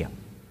圣。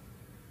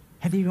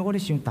兄弟们，我咧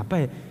想，逐摆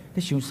咧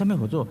想什么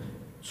叫做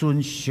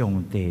尊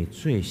上帝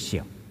做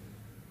圣？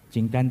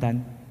真简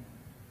单，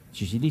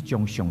就是你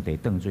将上帝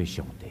当作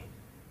上帝。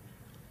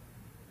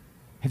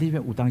兄弟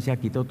们，有当时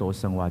基督徒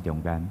生活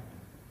中间，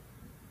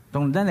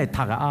当咱会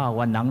读啊，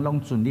万人拢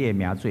尊你的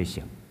名做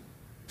圣。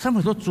什么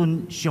叫做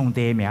尊上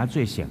帝的名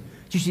做圣？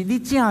就是你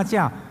正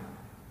正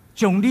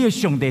将你的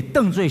上帝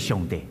当作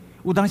上帝。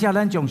有当时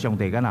咱将上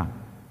帝干哪？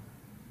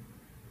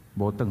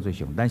无当作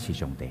上，咱是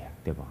上帝啊，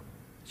对吧？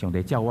上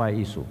帝叫我的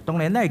意思。当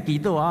然，咱会祈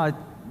祷啊，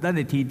咱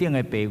的天顶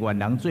的爸愿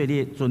人做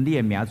你尊你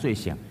的名做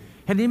圣。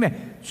兄弟们，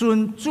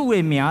尊主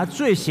的名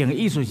做圣的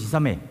意思是啥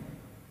物？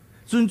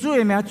尊主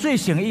的名做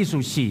圣的意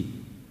思是，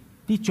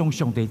你将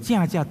上帝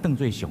正正当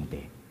作上帝。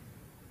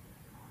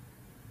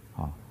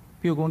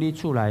比如讲，你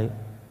厝内。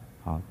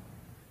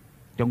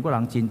中国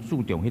人真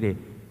注重迄个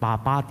爸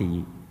爸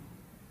伫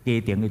家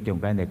庭的中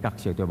间的角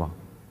色，对无？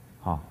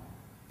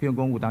比如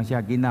讲有当时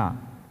啊，囡仔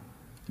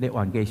咧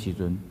冤家时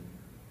阵，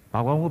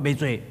爸爸我袂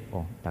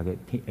做，大家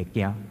会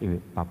惊，因为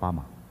爸爸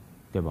嘛，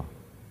对无？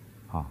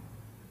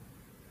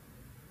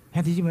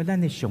兄弟姊妹，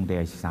咱的上帝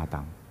是啥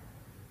人？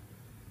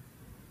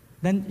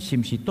咱是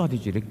毋是带着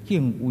一个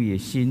敬畏的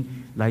心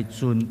来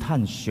尊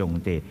叹上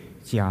帝，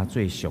正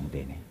做上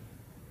帝呢？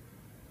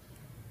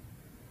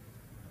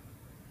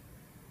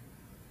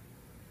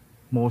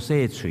摩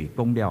西的嘴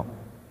讲了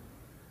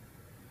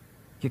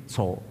极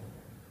粗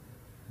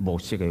无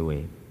识的话，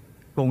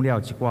讲了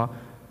一寡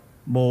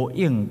无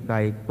应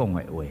该讲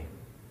的话。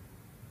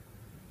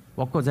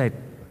我搁再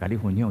甲你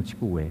分享一句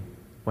话，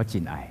我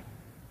真爱。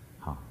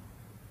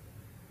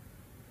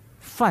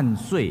犯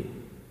罪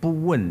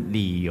不问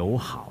理由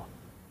好。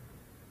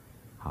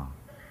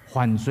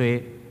犯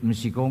罪毋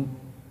是讲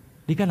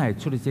你敢会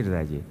处理这个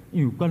代志，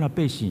因为敢若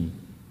百姓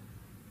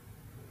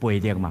背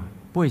逆嘛。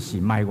八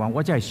是埋怨，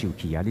我才会受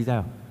气啊！你知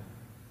道？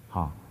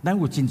咱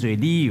有真侪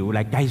理由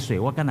来解释，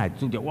我敢若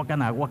主张，我敢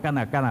若。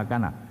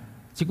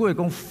一句话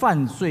讲，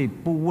犯罪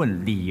不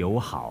问理由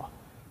好。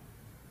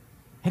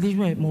迄你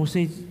说摩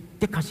西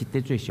的确是得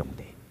罪上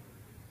帝，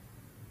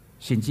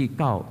甚至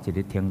到一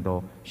个程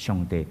度，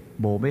上帝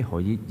无要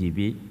互伊入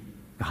去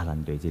迦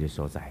南地这个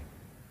所在。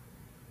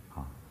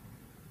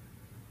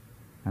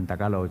咱大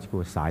家落一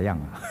句啥样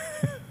啊？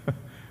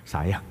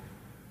啥样？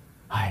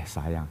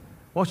啥样？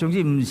我相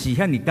信毋是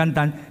遐尼简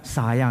单，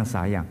啥样？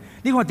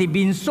你看伫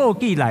民数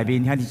记内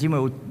面，兄弟姊妹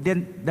有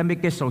咱要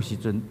结束时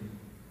阵，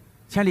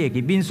请你会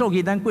记民数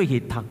记，咱过去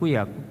读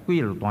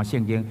几落段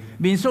圣经。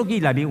民数记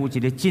内面有一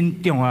个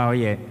真重要的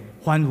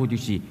吩咐，就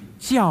是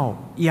照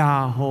耶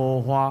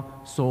和华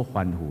所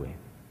吩咐的。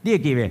你会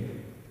记袂？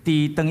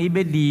伫当伊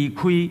要离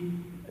开、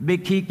要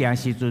起行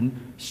时阵，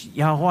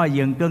耶和华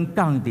阳光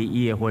降伫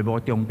伊的会幕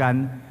中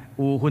间。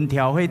有分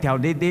条火条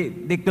咧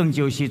光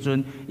照时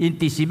阵，因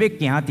伫时要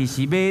行，伫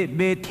时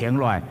要停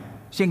落来。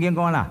圣经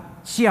讲啦，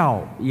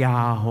照耶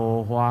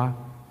和华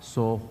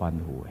所吩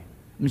咐的，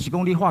毋是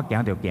讲你话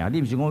行就行，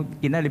你毋是讲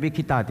今仔日要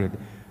去搭就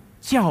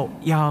照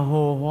耶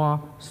和华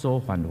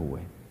所吩咐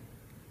的。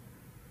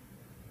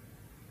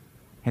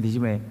兄弟姊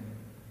妹，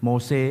摩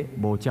西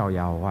无照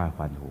耶和华的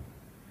吩咐，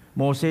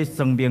摩西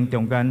生命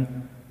中间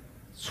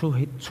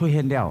出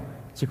现了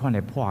这款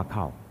的破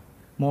口。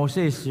摩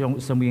西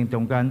生命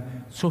中间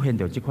出现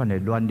着这款的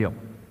软弱，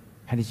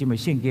兄弟姊妹，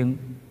圣经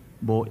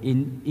无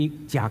因伊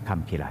加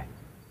看起来，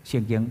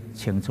圣经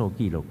清楚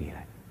记录起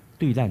来，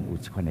对咱有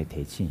这款的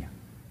提醒。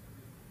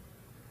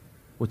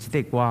有一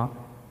首歌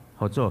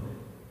叫做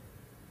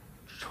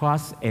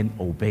Trust and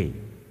Obey，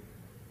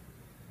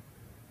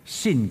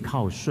 信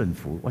靠顺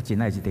服，我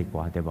真爱这首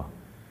歌，对无？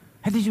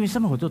兄弟姊妹，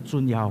什么叫做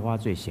尊耶和华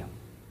最上？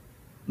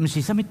毋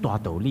是什么大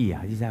道理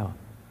啊，你知无？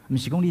毋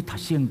是讲你读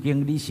圣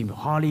经，你是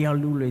哈利亚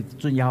路咧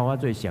尊耶和华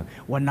最上，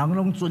万人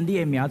拢尊你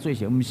的名最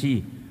上，毋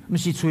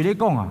是嘴咧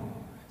讲啊，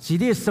是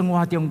你的生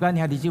活中间，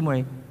兄弟姊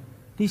妹，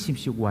你是毋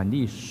是愿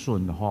意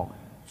顺服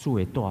主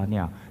的带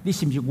领？你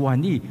是毋是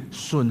愿意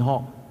顺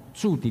服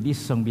主伫你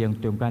生命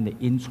中间的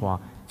引带，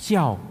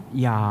照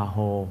耶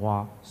和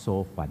华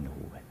所吩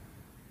咐的？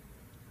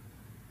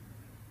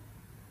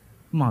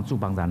望主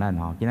帮助咱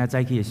吼，今仔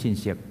早起的信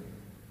息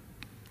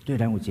对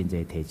咱有真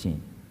侪提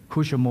醒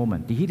 ，crucial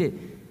moment， 伫迄个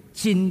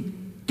真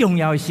重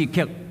要的时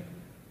刻，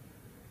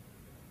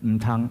唔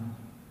通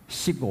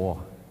失误，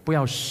不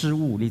要失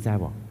误，你知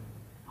无？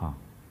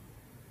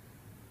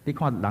你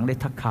看人咧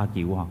踢骹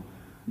球啊，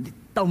你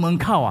到门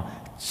口啊，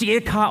一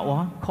个骹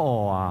哇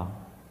靠啊，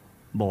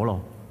无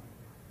咯，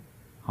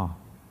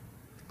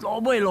落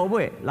尾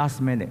last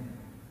minute，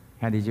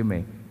 兄弟姊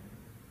妹，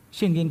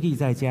圣经记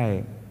载遮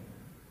的，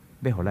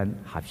要互咱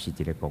学习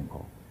一个功课。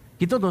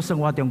基督徒生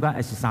活中间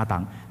也是三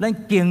档，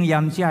咱经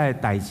验遮的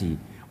代志。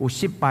有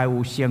失败，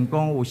有成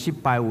功，有失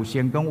败，有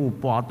成功，有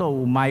跋倒，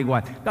有埋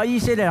怨，甲以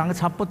色列人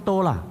差不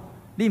多啦。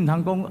你唔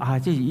通讲啊，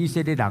这是以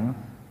色列人。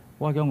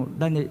我讲，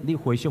你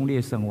回想你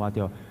的生活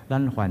着，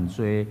咱犯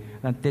罪，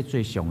咱得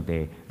罪上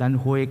帝，咱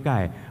悔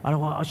改。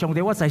上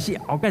帝，我在世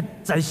后盖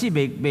在世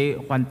未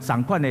犯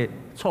同款的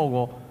错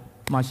误，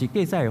嘛是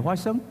计再会发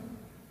生，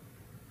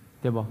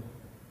对不？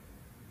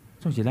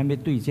总是咱要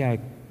对这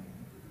个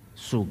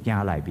事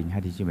件内面，兄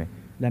弟姊妹，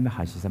咱要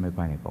学习什么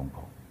款的功课？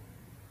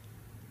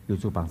求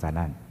主帮助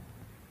咱，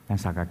咱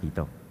三家祈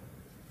祷。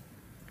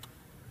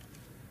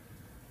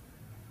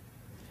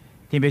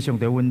天父上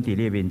帝，阮伫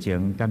你面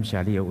前感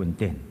谢你的恩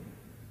典，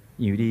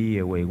因为你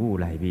的话语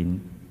内面，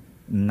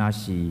毋那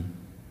是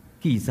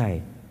记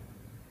载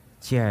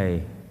这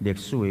个历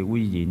史的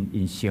伟人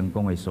因成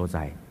功的所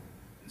在，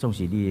总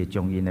是你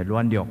将因的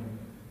软弱、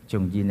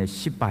将因的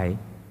失败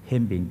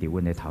显明伫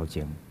阮的头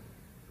前，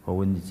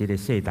互阮即个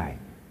世代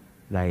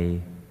来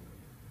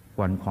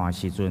观看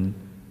时阵，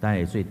咱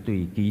会做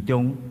对其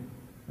中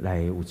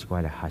来有一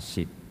寡的学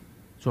习。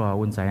主啊，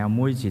阮知影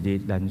每一日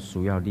咱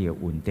需要你的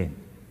恩典。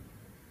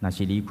若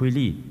是离开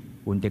你，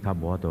阮的确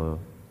无法度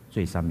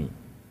做啥物。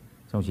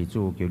总是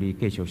主求你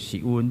继续施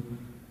恩，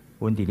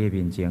阮伫你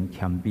面前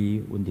谦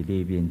卑，阮伫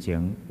你面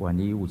前愿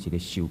意有一个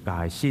受教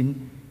的心。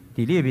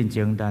伫你面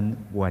前，咱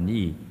愿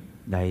意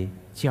来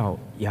照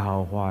耶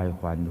和华的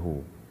吩咐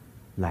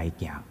来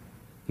行。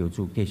求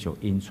主继续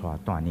引带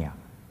带领。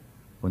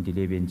阮伫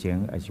你面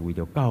前，也是为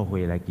着教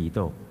会来祈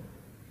祷，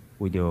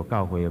为着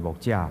教会的牧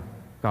者、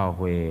教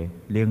会的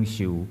领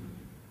袖、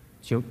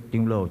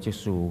长老、执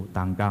事、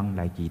同工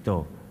来祈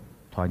祷。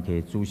团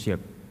契主席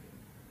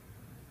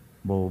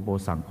无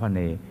同款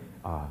的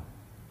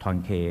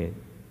团契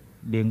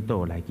领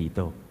导来祈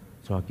祷，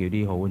所以求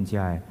你互阮遮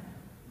个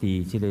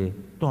伫即个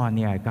带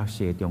领的角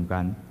色中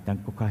间，咱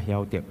更较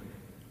晓得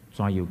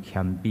怎样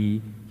谦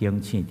卑敬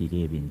请伫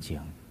你的面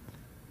前。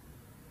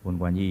阮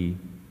愿意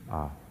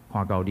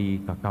看到你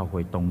甲教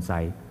会同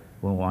在，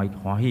阮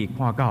欢喜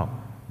看到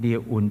你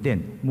的恩典，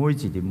每一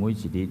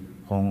日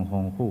丰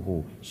丰富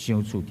富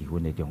相处伫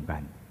阮的中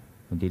间。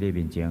阮伫你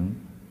面前。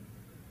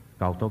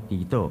交托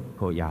祈祷，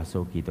靠耶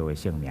稣基督的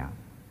圣名，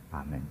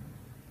阿门。